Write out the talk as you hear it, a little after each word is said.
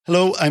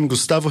Hello, I'm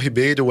Gustavo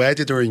Ribeiro,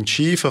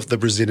 Editor-in-Chief of the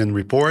Brazilian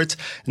Report,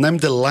 and I'm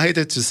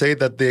delighted to say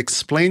that the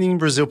Explaining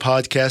Brazil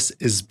podcast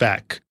is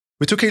back.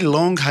 We took a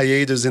long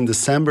hiatus in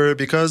December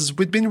because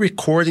we'd been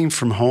recording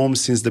from home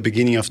since the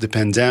beginning of the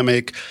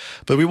pandemic,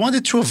 but we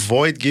wanted to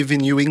avoid giving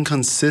you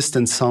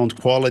inconsistent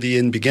sound quality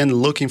and began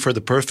looking for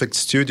the perfect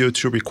studio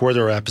to record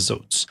our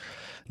episodes.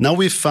 Now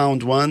we've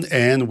found one,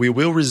 and we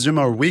will resume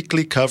our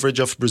weekly coverage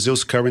of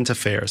Brazil's current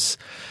affairs.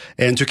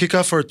 And to kick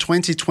off our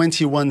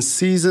 2021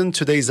 season,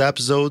 today's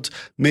episode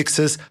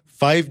mixes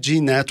 5G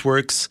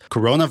networks,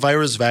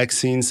 coronavirus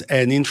vaccines,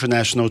 and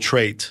international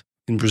trade.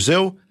 In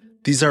Brazil,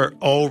 these are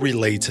all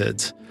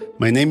related.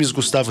 My name is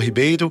Gustavo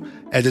Ribeiro,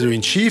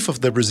 Editor-in-Chief of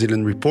the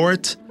Brazilian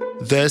Report.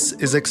 This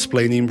is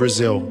Explaining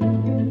Brazil.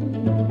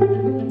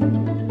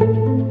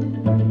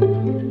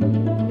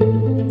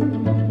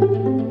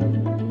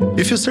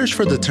 If you search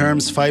for the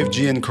terms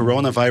 5G and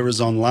coronavirus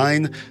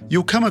online,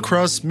 you'll come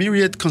across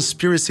myriad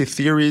conspiracy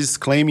theories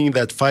claiming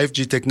that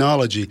 5G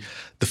technology,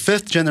 the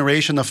fifth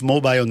generation of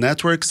mobile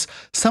networks,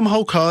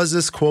 somehow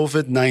causes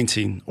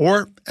COVID-19,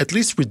 or at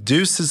least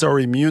reduces our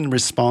immune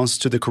response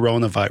to the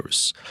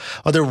coronavirus.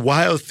 Other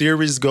wild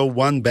theories go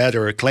one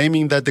better,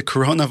 claiming that the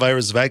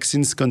coronavirus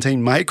vaccines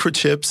contain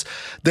microchips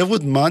that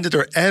would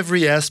monitor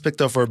every aspect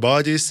of our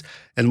bodies,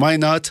 and why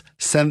not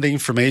send the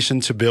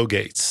information to Bill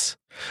Gates.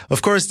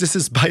 Of course, this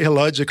is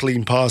biologically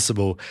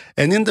impossible,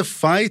 and in the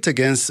fight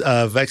against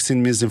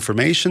vaccine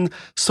misinformation,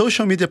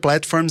 social media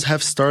platforms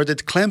have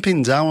started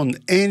clamping down on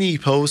any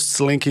posts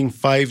linking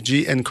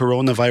 5G and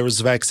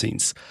coronavirus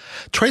vaccines.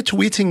 Try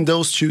tweeting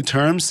those two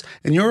terms,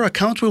 and your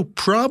account will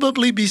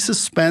probably be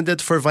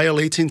suspended for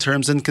violating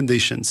terms and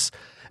conditions.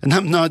 And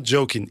I'm not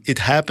joking, it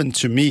happened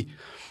to me.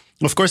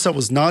 Of course, I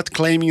was not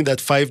claiming that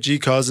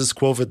 5G causes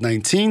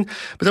COVID-19,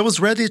 but I was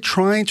rather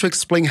trying to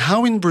explain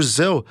how in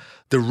Brazil,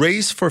 the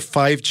race for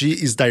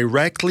 5G is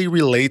directly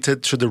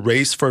related to the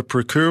race for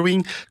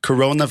procuring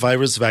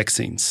coronavirus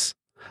vaccines.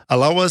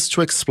 Allow us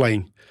to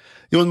explain.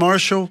 Ewan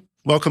Marshall,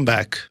 welcome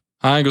back.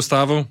 Hi,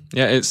 Gustavo.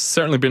 Yeah, it's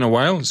certainly been a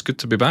while. It's good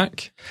to be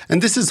back.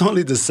 And this is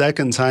only the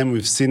second time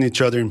we've seen each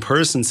other in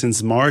person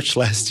since March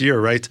last year,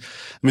 right?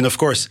 I mean, of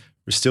course,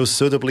 we're still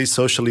suitably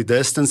socially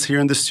distanced here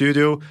in the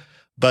studio,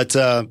 but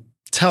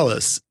tell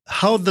us,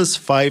 how does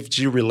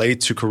 5G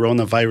relate to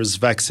coronavirus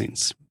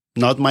vaccines?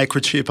 Not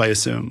microchip, I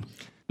assume.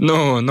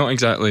 No, not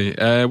exactly.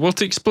 Well,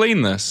 to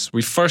explain this,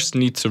 we first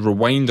need to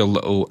rewind a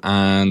little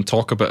and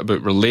talk a bit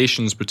about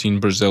relations between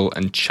Brazil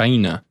and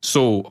China.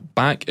 So,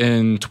 back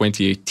in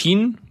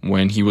 2018,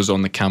 when he was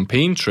on the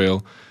campaign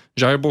trail,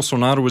 Jair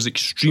Bolsonaro was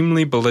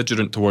extremely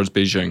belligerent towards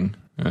Beijing.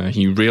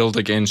 He railed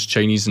against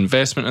Chinese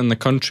investment in the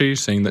country,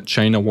 saying that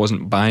China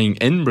wasn't buying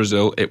in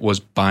Brazil, it was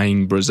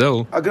buying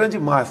Brazil. A grande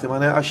máxima,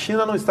 né? A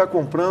China não está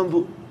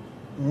comprando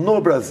no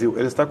Brasil,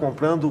 ela está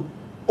comprando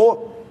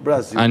o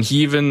Brasil. And he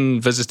even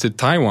visited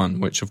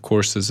Taiwan, which of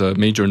course is a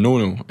major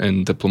no-no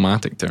in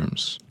diplomatic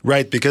terms.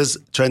 Right, because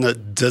China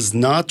does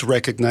not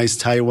recognize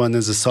Taiwan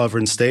as a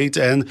sovereign state,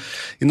 and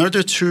in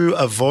order to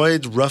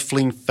avoid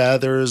ruffling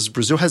feathers,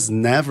 Brazil has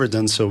never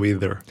done so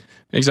either.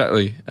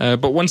 Exactly.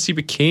 But once he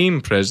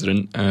became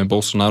president,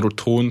 Bolsonaro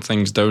toned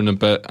things down a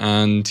bit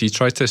and he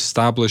tried to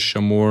establish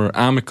a more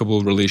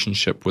amicable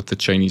relationship with the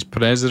Chinese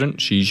president,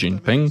 Xi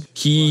Jinping.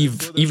 He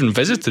even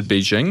visited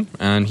Beijing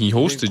and he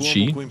hosted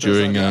Xi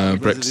during a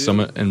BRICS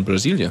summit in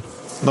Brasilia.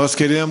 Nós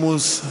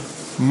queremos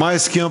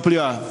mais que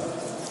ampliar.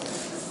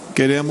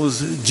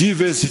 Queremos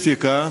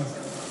diversificar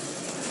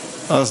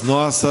as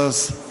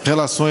nossas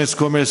relações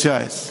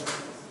comerciais.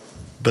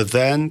 But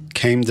then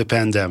came the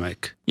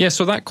pandemic. Yeah,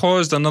 so that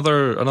caused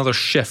another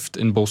shift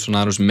in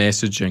Bolsonaro's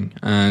messaging,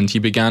 and he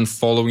began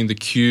following the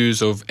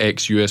cues of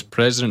ex-US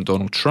President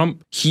Donald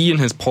Trump. He and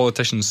his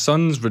politician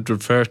sons would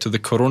refer to the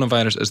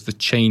coronavirus as the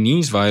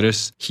Chinese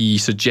virus. He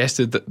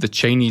suggested that the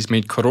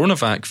Chinese-made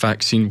coronavac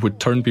vaccine would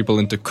turn people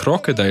into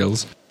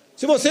crocodiles.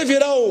 Se você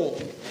virar o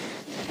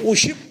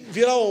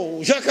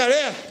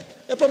jacaré,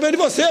 é problema de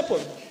você, pô.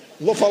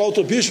 Vou falar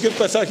outro bicho que ele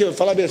pensar que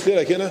falar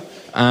besteira aqui, né?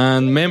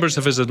 And members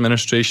of his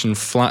administration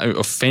flat out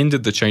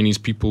offended the Chinese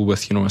people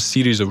with, a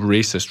series of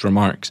racist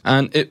remarks.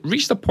 And it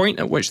reached a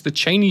point at which the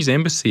Chinese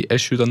embassy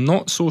issued a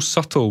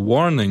not-so-subtle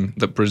warning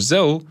that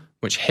Brazil,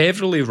 which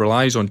heavily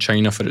relies on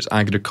China for its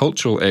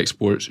agricultural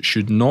exports,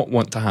 should not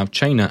want to have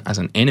China as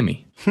an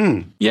enemy.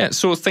 Yeah,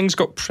 so things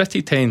got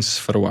pretty tense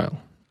for a while.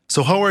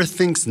 So how are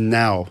things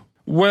now?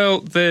 Well,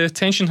 the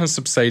tension has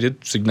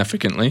subsided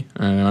significantly,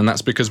 and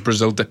that's because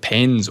Brazil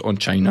depends on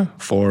China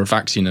for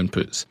vaccine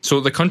inputs. So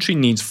the country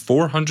needs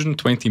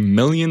 420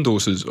 million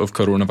doses of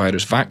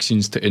coronavirus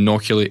vaccines to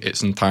inoculate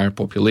its entire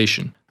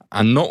population.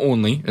 And not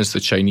only is the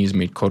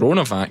Chinese-made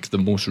CoronaVac the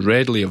most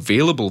readily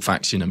available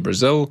vaccine in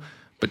Brazil,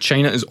 But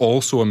China is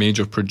also a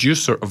major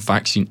producer of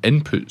vaccine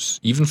inputs,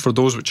 even for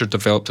those which are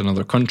developed in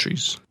other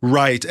countries.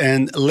 Right,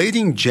 and late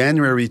in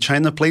January,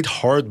 China played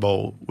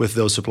hardball with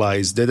those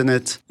supplies, didn't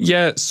it?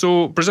 Yeah,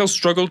 so Brazil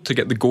struggled to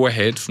get the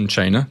go-ahead from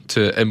China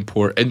to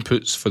import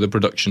inputs for the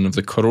production of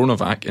the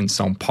Coronavac in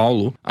São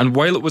Paulo. And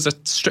while it was a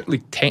strictly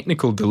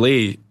technical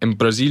delay, in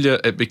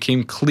Brasilia it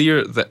became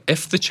clear that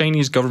if the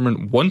Chinese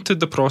government wanted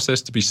the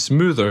process to be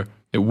smoother,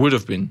 it would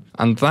have been.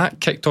 And that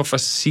kicked off a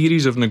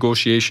series of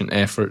negotiation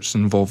efforts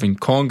involving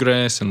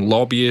Congress and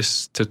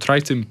lobbyists to try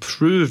to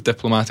improve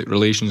diplomatic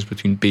relations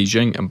between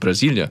Beijing and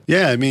Brasilia.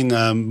 Yeah, I mean,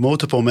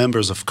 multiple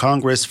members of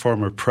Congress,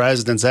 former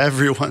presidents,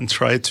 everyone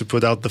tried to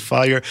put out the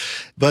fire.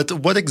 But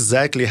what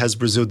exactly has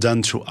Brazil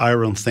done to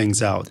iron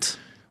things out?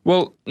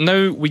 Well,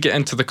 now we get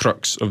into the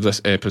crux of this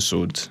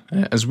episode.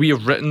 As we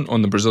have written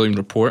on the Brazilian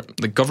report,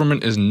 the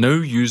government is now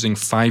using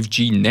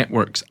 5G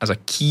networks as a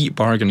key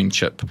bargaining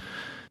chip.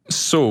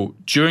 So,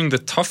 during the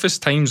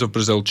toughest times of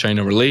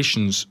Brazil-China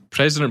relations,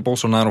 President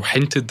Bolsonaro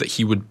hinted that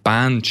he would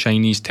ban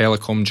Chinese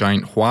telecom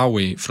giant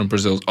Huawei from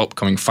Brazil's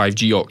upcoming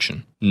 5G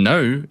auction.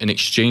 Now, in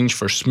exchange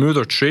for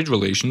smoother trade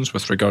relations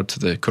with regard to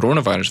the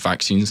coronavirus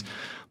vaccines,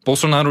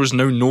 Bolsonaro is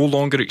now no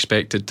longer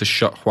expected to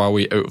shut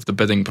Huawei out of the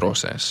bidding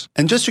process.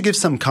 And just to give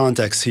some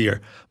context here,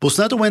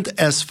 Bolsonaro went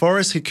as far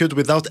as he could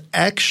without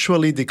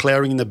actually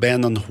declaring a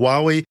ban on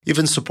Huawei,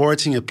 even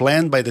supporting a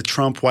plan by the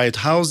Trump White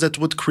House that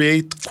would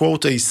create,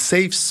 quote, a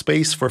safe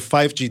space for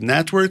 5G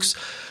networks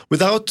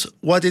without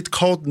what it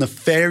called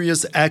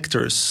nefarious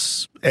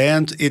actors.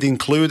 And it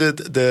included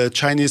the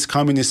Chinese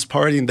Communist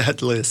Party in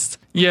that list.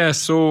 Yeah,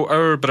 so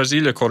our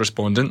Brasilia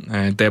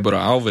correspondent, Deborah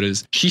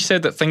Alvarez, she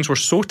said that things were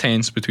so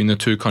tense between the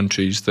two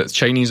countries that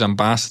Chinese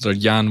ambassador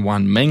Yan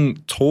Wanming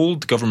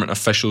told government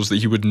officials that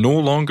he would no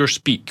longer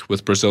speak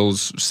with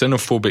Brazil's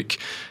xenophobic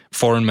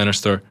foreign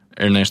minister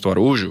Ernesto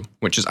Araújo,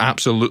 which is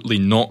absolutely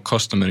not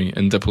customary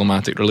in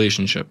diplomatic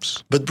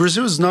relationships. But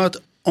Brazil is not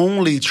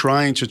only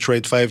trying to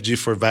trade 5G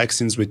for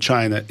vaccines with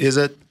China, is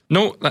it?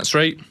 No, that's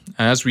right.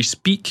 As we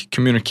speak,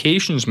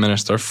 Communications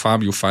Minister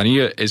Fabio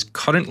Faria is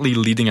currently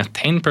leading a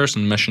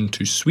 10-person mission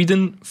to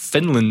Sweden,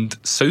 Finland,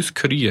 South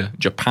Korea,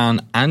 Japan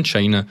and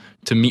China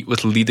to meet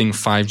with leading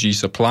 5G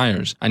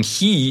suppliers. And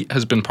he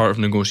has been part of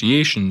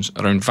negotiations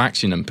around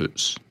vaccine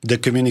inputs. The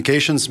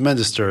Communications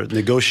Minister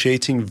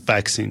negotiating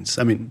vaccines.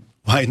 I mean,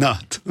 why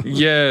not?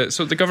 Yeah,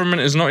 so the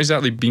government is not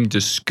exactly being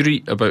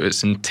discreet about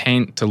its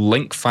intent to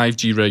link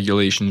 5G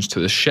regulations to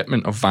the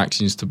shipment of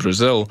vaccines to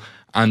Brazil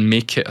and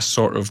make it a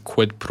sort of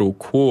quid pro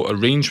quo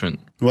arrangement.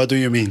 What do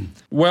you mean?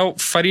 Well,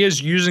 Faria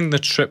is using the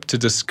trip to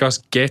discuss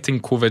getting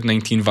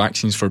COVID-19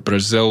 vaccines for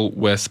Brazil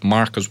with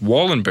Marcus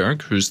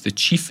Wallenberg, who's the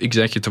Chief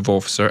Executive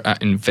Officer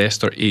at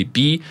Investor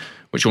AB,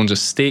 which owns a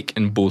stake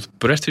in both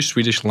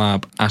British-Swedish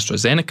lab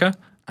AstraZeneca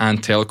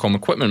and telecom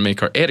equipment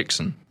maker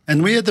Ericsson.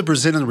 And we at the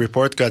Brazilian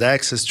Report got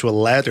access to a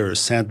letter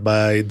sent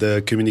by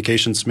the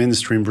Communications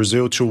Ministry in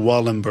Brazil to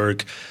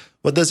Wallenberg.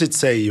 What does it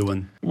say,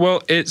 Ewan?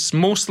 Well, it's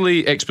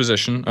mostly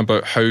exposition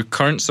about how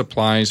current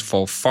supplies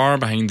fall far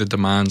behind the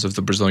demands of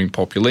the Brazilian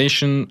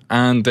population,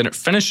 and then it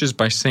finishes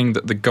by saying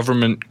that the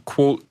government,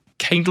 quote,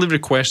 kindly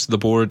requests the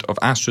board of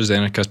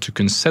AstraZeneca to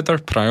consider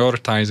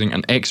prioritising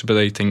and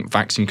expediting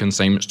vaccine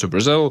consignments to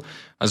Brazil,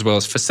 as well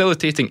as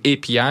facilitating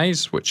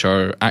APIs, which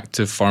are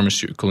active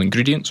pharmaceutical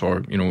ingredients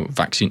or,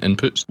 vaccine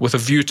inputs, with a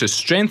view to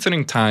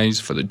strengthening ties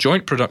for the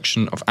joint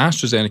production of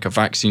AstraZeneca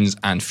vaccines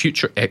and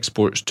future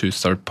exports to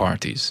third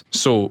parties.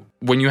 So,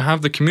 when you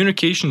have the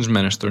communications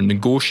minister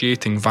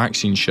negotiating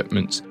vaccine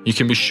shipments, you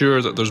can be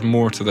sure that there's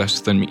more to this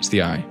than meets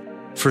the eye.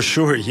 For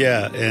sure,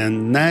 yeah.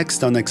 And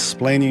next on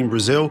Explaining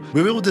Brazil,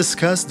 we will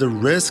discuss the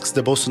risks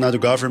the Bolsonaro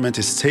government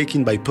is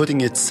taking by putting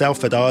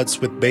itself at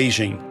odds with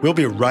Beijing. We'll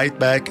be right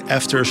back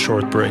after a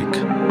short break.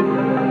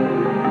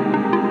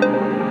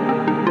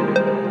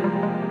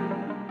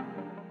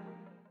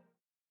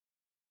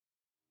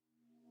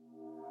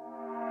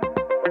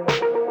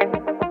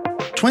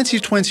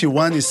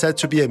 "2021 is set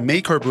to be a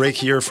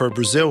make-or-break year for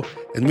Brazil,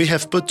 and we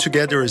have put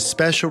together a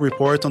special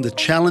report on the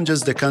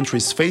challenges the country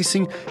is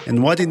facing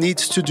and what it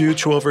needs to do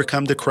to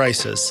overcome the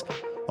crisis.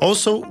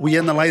 Also, we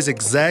analyze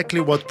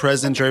exactly what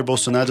President Jair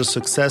Bolsonaro's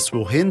success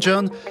will hinge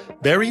on,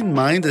 bearing in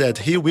mind that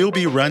he will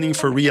be running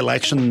for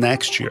re-election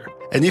next year.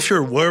 And if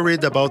you're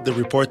worried about the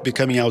report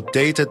becoming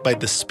outdated by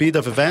the speed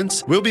of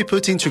events, we'll be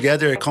putting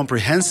together a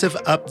comprehensive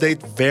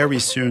update very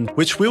soon,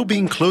 which will be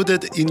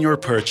included in your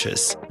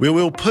purchase. We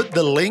will put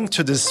the link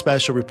to this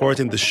special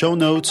report in the show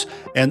notes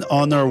and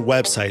on our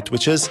website,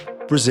 which is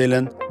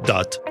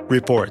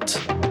Brazilian.report.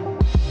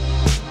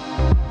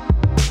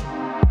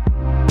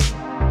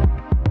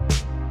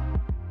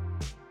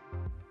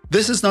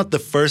 This is not the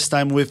first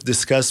time we've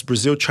discussed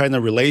Brazil-China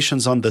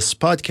relations on this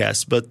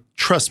podcast, but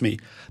trust me,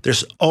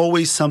 there's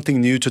always something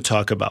new to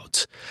talk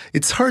about.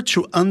 It's hard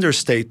to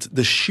understate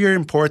the sheer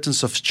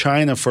importance of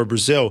China for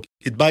Brazil.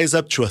 It buys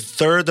up to a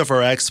third of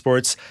our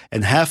exports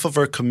and half of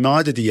our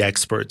commodity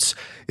exports.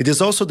 It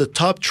is also the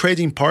top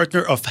trading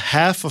partner of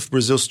half of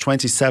Brazil's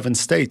 27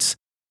 states.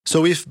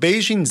 So if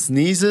Beijing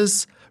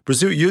sneezes,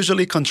 Brazil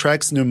usually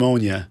contracts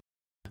pneumonia.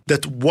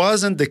 That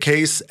wasn't the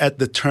case at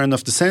the turn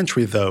of the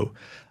century, though.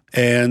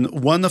 And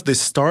one of the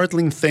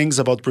startling things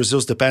about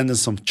Brazil's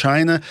dependence on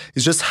China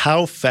is just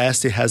how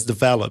fast it has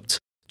developed.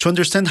 To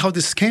understand how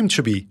this came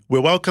to be, we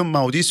welcome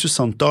Mauricio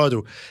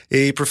Santoro,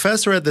 a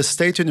professor at the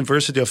State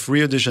University of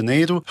Rio de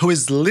Janeiro, who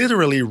is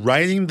literally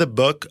writing the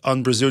book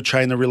on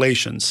Brazil-China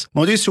relations.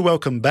 Mauricio,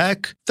 welcome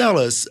back. Tell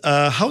us,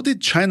 how did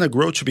China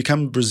grow to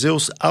become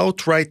Brazil's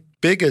outright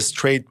biggest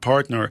trade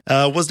partner?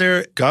 Was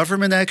there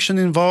government action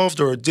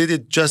involved, or did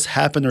it just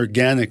happen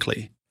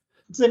organically?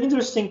 It's an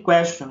interesting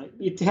question.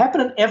 It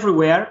happened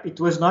everywhere. It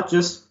was not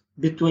just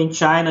between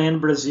China and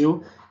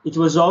Brazil. It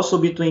was also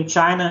between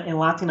China and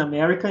Latin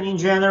America in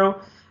general,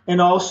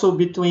 and also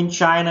between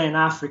China and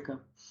Africa.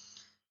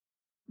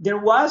 There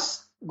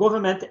was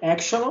government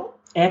action.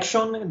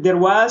 There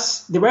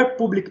were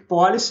public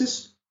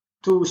policies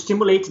to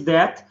stimulate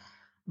that,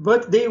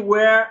 but they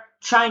were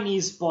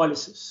Chinese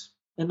policies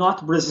and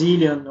not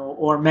Brazilian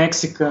or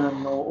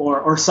Mexican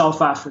or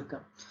South African.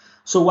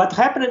 So what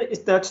happened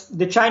is that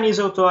the Chinese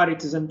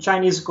authorities and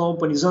Chinese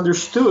companies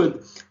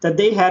understood that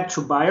they had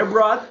to buy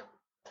abroad,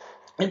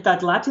 and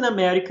that Latin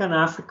America and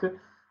Africa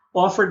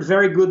offered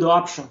very good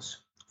options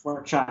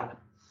for China.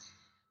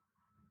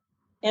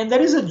 And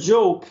there is a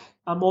joke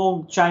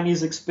among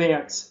Chinese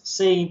experts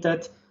saying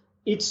that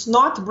it's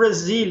not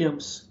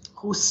Brazilians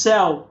who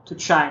sell to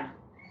China.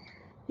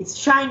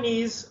 It's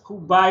Chinese who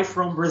buy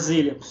from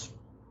Brazilians.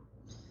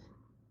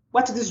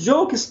 What this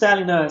joke is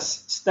telling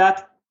us is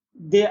that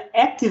the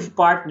active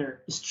partner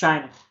is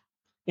China.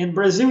 And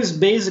Brazil is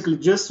basically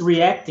just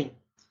reacting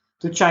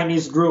to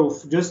Chinese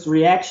growth, just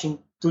reacting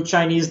to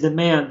Chinese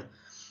demand.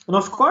 And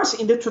of course,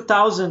 in the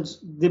 2000s,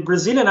 the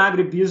Brazilian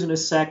agribusiness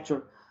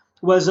sector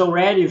was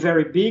already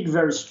very big,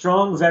 very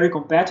strong, very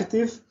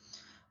competitive.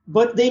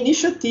 But the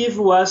initiative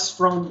was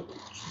from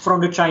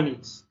the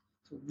Chinese.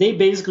 They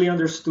basically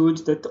understood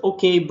that,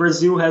 okay,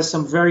 Brazil has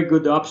some very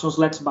good options.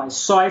 Let's buy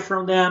soy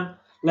from them.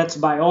 Let's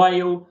buy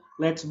oil.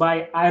 Let's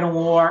buy iron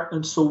ore,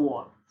 and so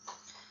on.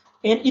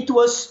 And it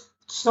was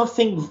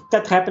something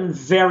that happened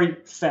very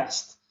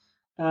fast.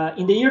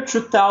 In the year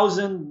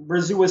 2000,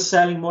 Brazil was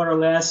selling more or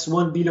less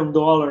 $1 billion.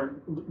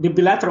 The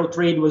bilateral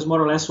trade was more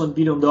or less $1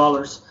 billion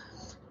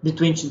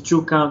between the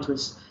two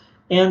countries.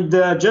 And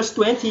just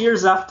 20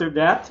 years after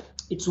that,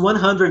 it's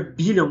 $100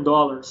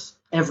 billion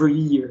every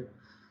year.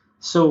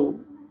 So,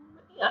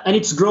 and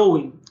it's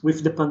growing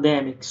with the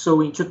pandemic.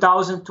 So in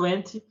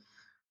 2020,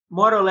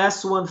 more or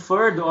less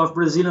 1/3 of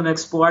Brazilian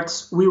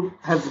exports will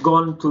have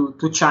gone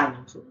to China.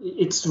 So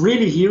it's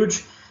really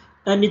huge,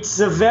 and it's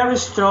a very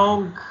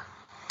strong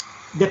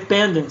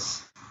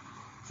dependence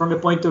from the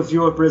point of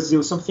view of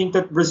Brazil, something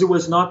that Brazil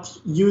was not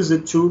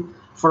used to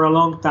for a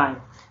long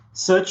time.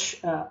 Such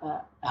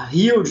a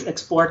huge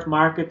export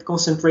market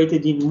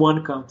concentrated in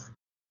one country.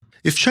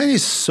 If China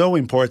is so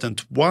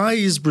important, why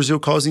is Brazil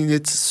causing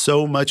it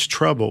so much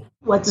trouble?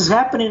 What is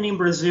happening in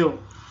Brazil,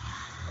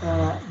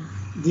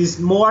 this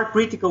more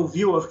critical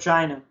view of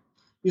China,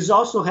 is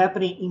also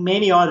happening in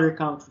many other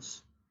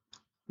countries.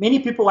 Many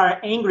people are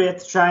angry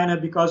at China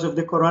because of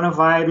the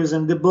coronavirus,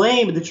 and they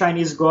blame the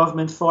Chinese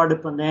government for the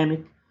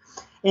pandemic.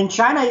 And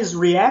China is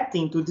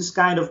reacting to this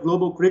kind of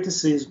global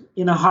criticism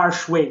in a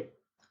harsh way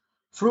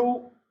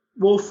through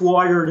wolf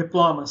warrior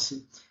diplomacy.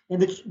 And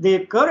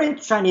the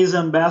current Chinese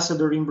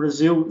ambassador in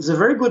Brazil is a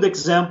very good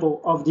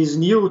example of this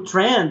new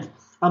trend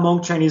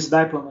among Chinese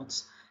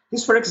diplomats.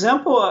 He's, for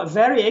example,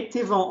 very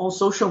active on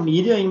social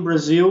media in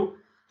Brazil,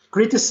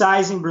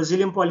 criticizing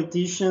Brazilian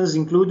politicians,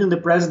 including the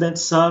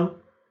president's son.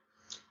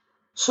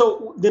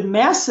 So the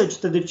message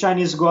that the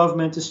Chinese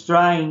government is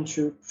trying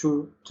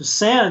to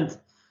send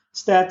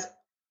is that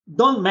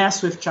don't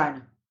mess with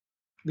China,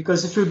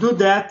 because if you do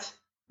that,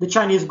 the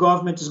Chinese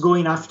government is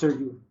going after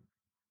you.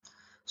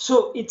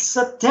 So it's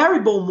a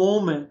terrible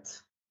moment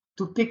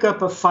to pick up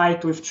a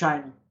fight with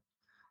China.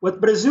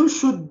 What Brazil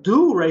should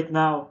do right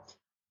now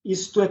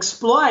is to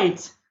exploit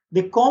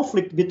the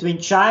conflict between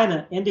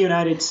China and the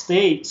United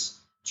States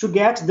to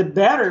get the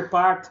better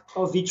part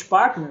of each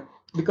partner,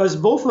 because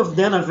both of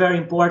them are very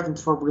important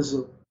for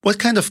Brazil. What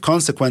kind of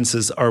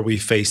consequences are we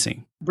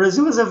facing?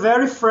 Brazil is a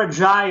very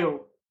fragile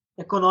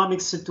economic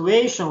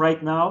situation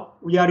right now.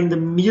 We are in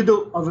the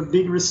middle of a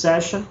big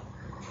recession.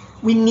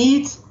 We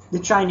need the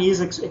Chinese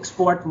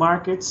export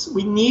markets.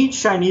 We need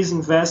Chinese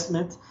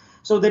investment.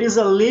 So there is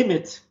a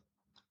limit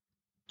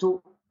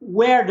to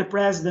where the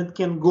president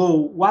can go,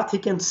 what he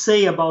can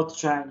say about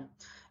China.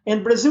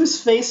 And Brazil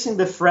is facing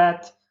the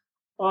threat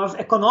of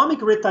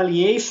economic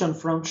retaliation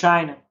from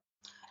China,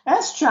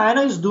 as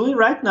China is doing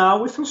right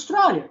now with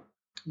Australia.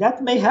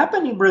 That may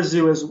happen in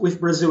Brazil with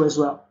Brazil as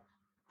well.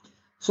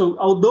 So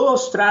although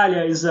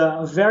Australia is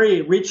a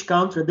very rich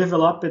country,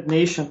 developed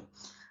nation,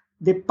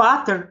 the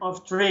pattern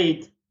of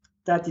trade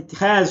that it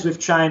has with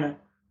China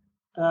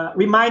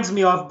reminds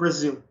me of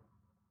Brazil.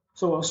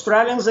 So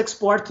Australians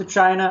export to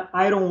China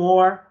iron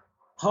ore,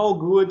 whole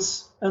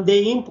goods, and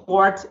they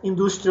import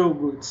industrial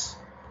goods,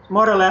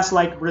 more or less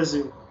like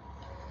Brazil.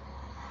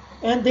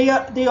 And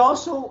they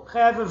also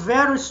have a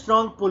very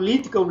strong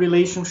political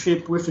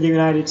relationship with the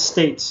United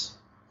States.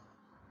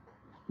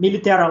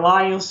 military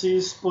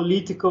alliances,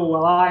 political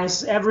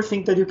alliances,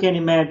 everything that you can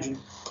imagine.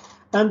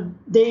 And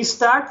they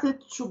started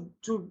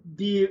to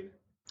be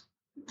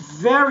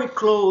very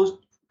close,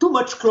 too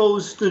much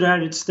close to the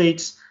United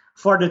States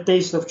for the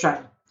taste of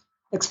China,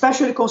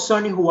 especially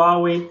concerning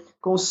Huawei,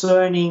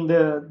 concerning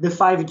the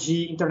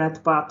 5G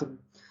internet pattern.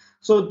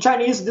 So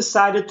Chinese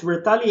decided to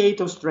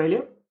retaliate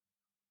Australia,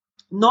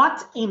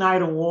 not in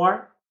iron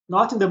ore,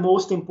 not in the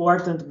most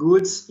important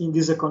goods in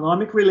this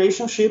economic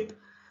relationship,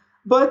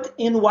 but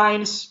in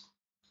wines,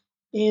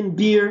 in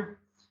beer,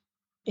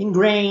 in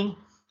grain,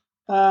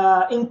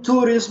 in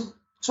tourism.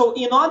 So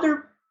in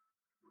other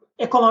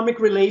economic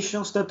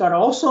relations that are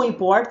also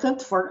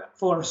important for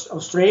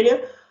Australia,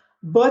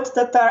 but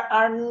that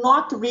are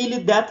not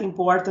really that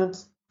important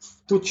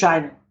to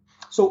China.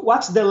 So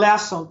what's the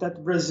lesson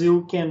that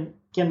Brazil can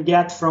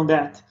get from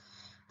that?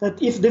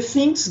 That if the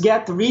things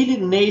get really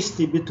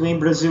nasty between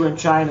Brazil and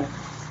China,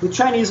 the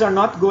Chinese are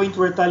not going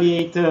to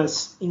retaliate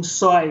us in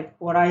soy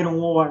or iron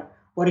ore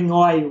or in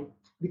oil,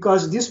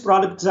 because these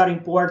products are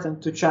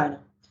important to China.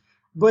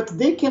 But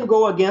they can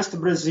go against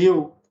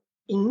Brazil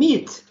in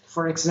meat,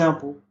 for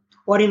example,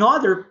 or in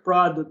other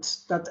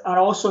products that are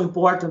also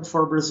important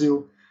for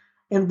Brazil.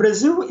 And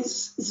Brazil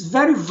is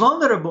very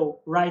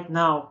vulnerable right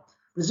now.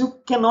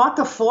 Brazil cannot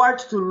afford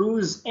to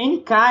lose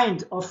any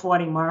kind of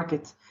foreign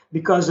market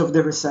because of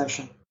the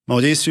recession.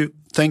 Mauricio,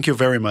 thank you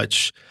very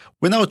much.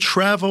 We now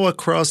travel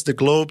across the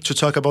globe to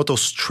talk about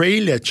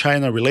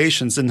Australia-China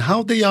relations and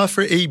how they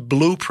offer a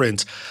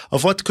blueprint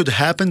of what could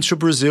happen to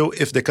Brazil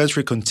if the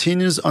country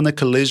continues on a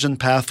collision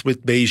path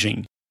with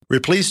Beijing.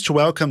 We're pleased to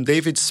welcome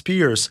David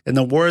Spears, an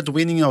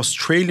award-winning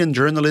Australian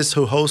journalist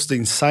who hosts The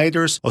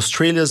Insiders,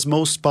 Australia's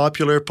most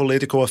popular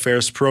political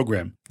affairs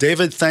program.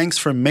 David, thanks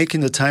for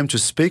making the time to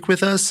speak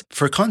with us.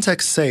 For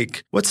context's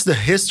sake, what's the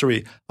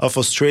history of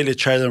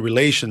Australia-China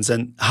relations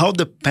and how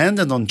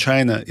dependent on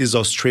China is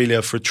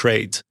Australia for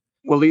trade?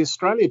 Well, the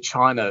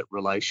Australia-China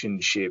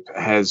relationship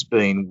has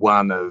been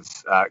one of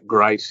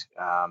great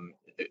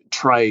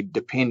trade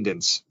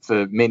dependence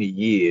for many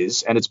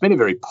years, and it's been a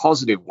very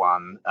positive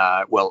one,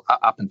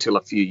 up until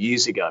a few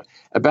years ago.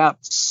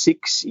 About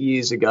 6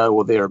 years ago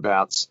or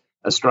thereabouts,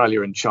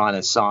 Australia and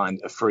China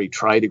signed a free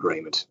trade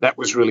agreement. That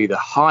was really the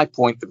high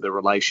point of the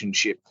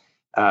relationship.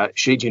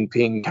 Xi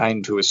Jinping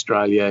came to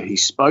Australia. He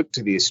spoke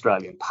to the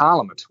Australian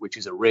Parliament, which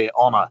is a rare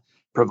honour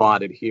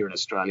provided here in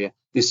Australia.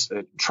 This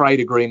trade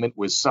agreement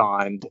was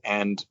signed,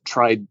 and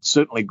trade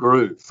certainly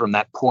grew from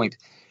that point.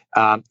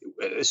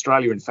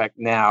 Australia, in fact,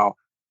 now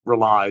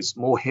relies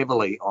more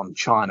heavily on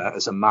China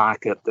as a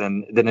market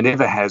than it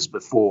ever has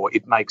before.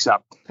 It makes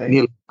up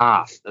nearly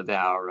half of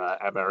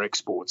our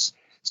exports.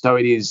 So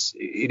it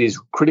is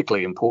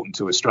critically important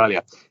to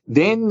Australia.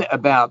 Then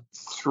about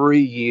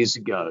 3 years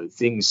ago,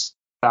 things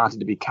started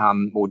to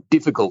become more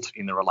difficult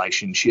in the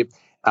relationship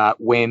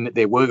when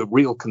there were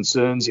real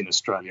concerns in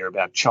Australia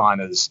about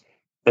China's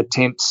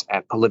attempts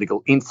at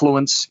political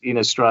influence in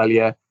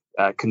Australia,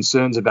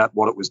 concerns about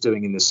what it was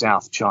doing in the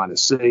South China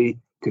Sea,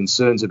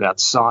 concerns about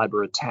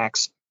cyber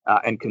attacks,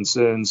 and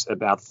concerns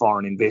about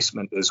foreign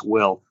investment as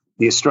well.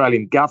 The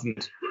Australian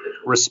government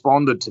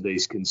responded to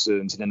these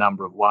concerns in a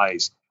number of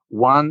ways.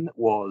 One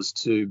was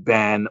to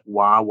ban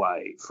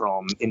Huawei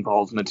from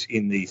involvement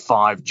in the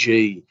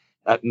 5G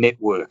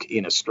network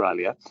in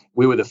Australia.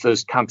 We were the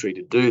first country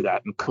to do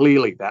that, and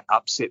clearly that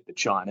upset the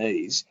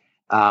Chinese.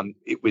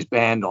 It was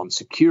banned on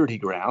security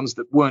grounds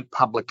that weren't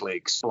publicly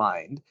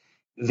explained.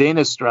 Then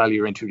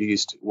Australia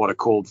introduced what are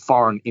called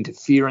foreign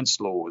interference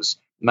laws,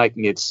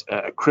 making it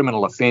a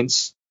criminal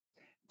offence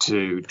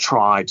to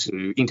try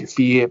to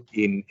interfere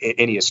in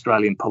any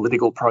Australian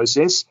political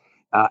process.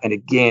 And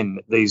again,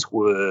 these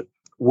were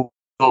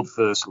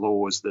world-first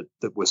laws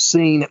that were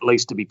seen at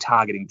least to be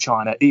targeting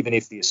China, even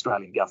if the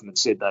Australian government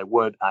said they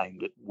weren't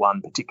aimed at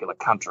one particular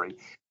country.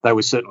 They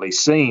were certainly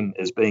seen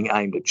as being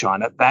aimed at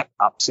China. That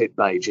upset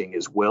Beijing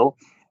as well.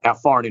 Our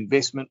foreign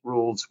investment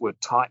rules were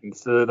tightened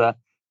further.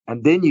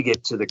 And then you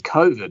get to the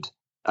COVID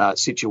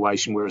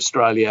situation where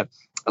Australia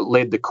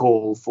led the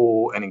call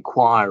for an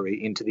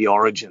inquiry into the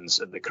origins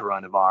of the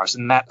coronavirus,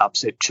 and that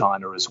upset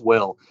China as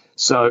well.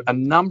 So a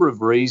number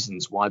of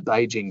reasons why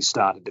Beijing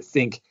started to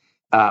think,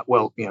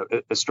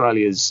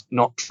 Australia's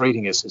not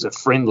treating us as a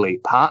friendly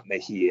partner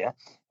here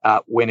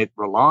when it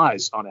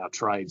relies on our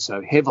trade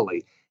so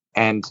heavily.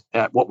 And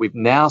what we've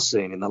now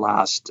seen in the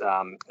last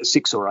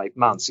 6 or 8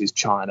 months is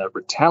China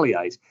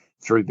retaliate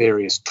through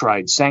various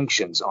trade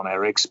sanctions on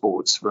our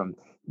exports, from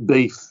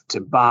beef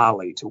to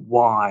barley to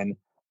wine,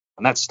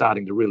 and that's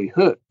starting to really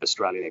hurt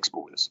Australian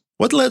exporters.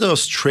 What led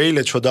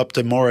Australia to adopt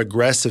a more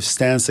aggressive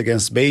stance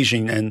against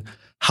Beijing, and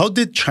how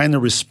did China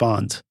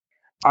respond?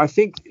 I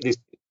think this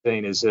is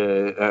seen as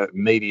a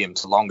medium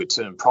to longer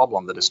term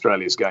problem that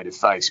Australia is going to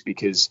face,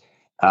 because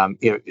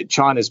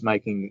China's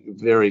making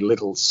very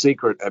little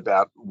secret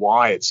about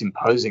why it's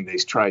imposing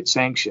these trade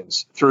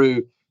sanctions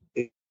through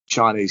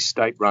Chinese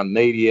state-run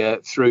media,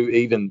 through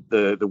even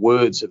the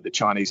words of the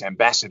Chinese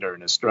ambassador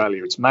in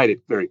Australia. It's made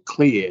it very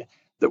clear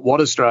that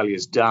what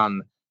Australia's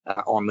done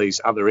on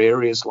these other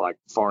areas like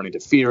foreign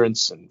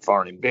interference and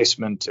foreign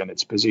investment and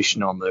its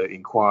position on the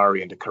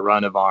inquiry into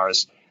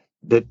coronavirus,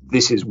 that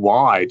this is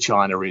why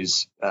China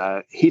is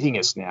hitting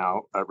us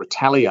now,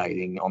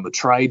 retaliating on the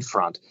trade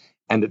front,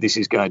 and that this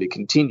is going to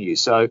continue.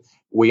 So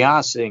we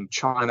are seeing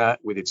China,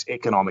 with its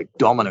economic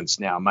dominance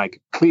now, make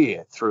it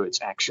clear through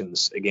its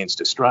actions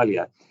against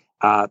Australia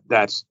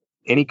that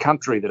any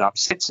country that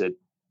upsets it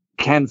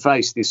can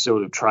face this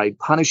sort of trade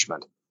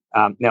punishment.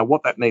 Now,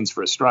 what that means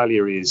for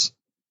Australia is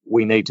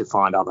we need to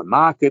find other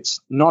markets.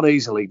 Not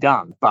easily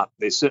done, but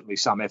there's certainly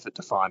some effort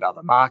to find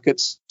other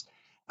markets.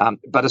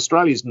 But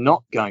Australia is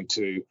not going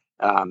to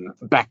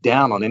back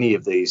down on any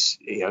of these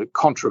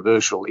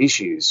controversial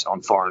issues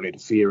on foreign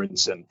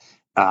interference and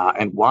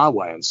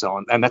Huawei and so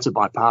on. And that's a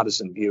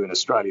bipartisan view in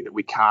Australia, that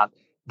we can't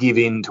give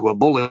in to a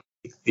bullet,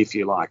 if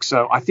you like.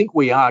 So I think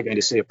we are going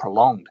to see a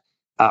prolonged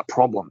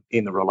problem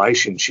in the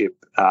relationship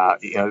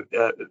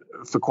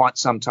for quite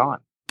some time.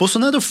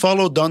 Bolsonaro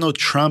followed Donald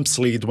Trump's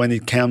lead when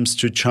it comes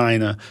to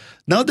China.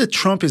 Now that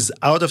Trump is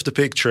out of the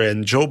picture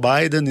and Joe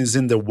Biden is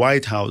in the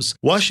White House,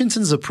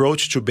 Washington's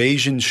approach to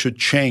Beijing should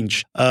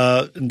change.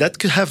 That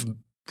could have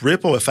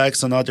ripple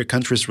effects on other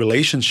countries'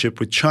 relationship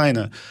with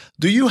China.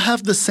 Do you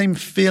have the same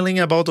feeling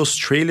about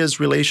Australia's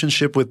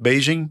relationship with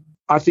Beijing?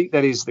 I think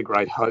that is the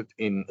great hope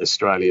in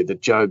Australia,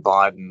 that Joe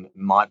Biden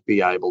might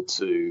be able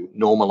to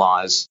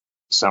normalise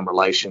some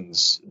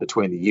relations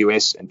between the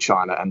US and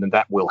China, and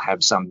that will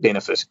have some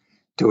benefit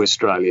to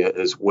Australia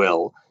as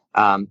well,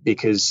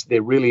 because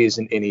there really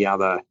isn't any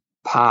other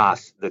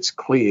path that's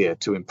clear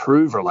to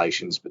improve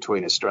relations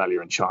between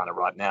Australia and China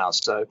right now.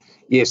 So,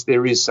 yes,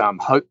 there is some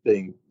hope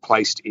being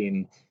placed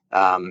in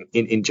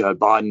Joe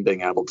Biden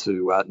being able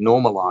to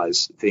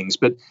normalise things.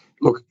 But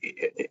look,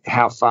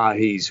 how far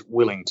he's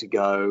willing to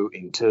go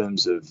in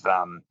terms of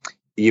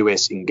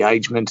US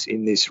engagement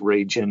in this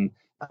region,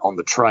 on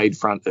the trade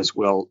front as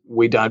well,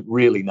 we don't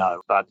really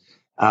know. But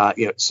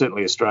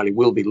certainly Australia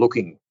will be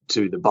looking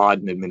to the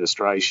Biden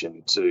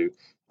administration to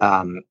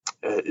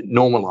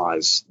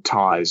normalise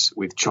ties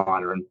with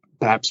China and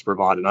perhaps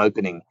provide an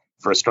opening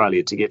for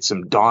Australia to get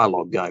some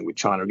dialogue going with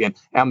China again.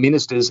 Our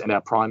ministers and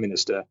our Prime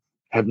Minister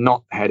have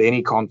not had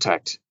any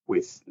contact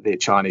with their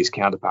Chinese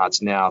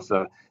counterparts now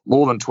for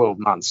more than 12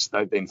 months.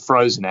 They've been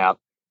frozen out,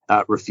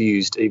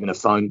 refused even a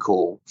phone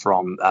call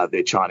from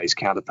their Chinese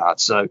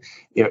counterparts. So,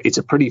 it's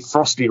a pretty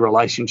frosty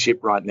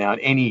relationship right now,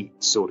 and any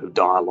sort of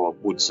dialogue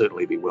would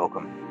certainly be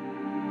welcome.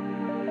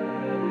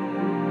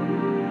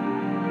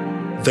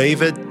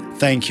 David,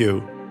 thank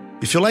you.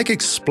 If you like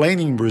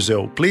explaining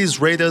Brazil, please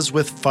rate us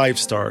with 5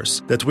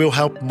 stars. That will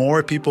help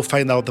more people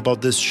find out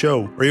about this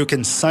show. Or you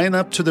can sign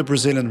up to the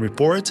Brazilian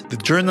Report, the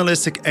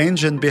journalistic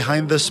engine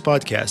behind this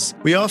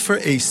podcast. We offer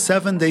a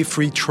 7-day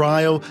free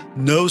trial,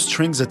 no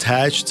strings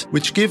attached,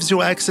 which gives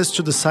you access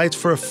to the site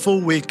for a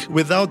full week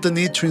without the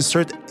need to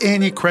insert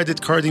any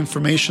credit card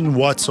information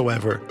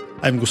whatsoever.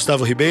 I'm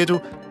Gustavo Ribeiro.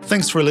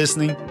 Thanks for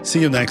listening.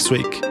 See you next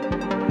week.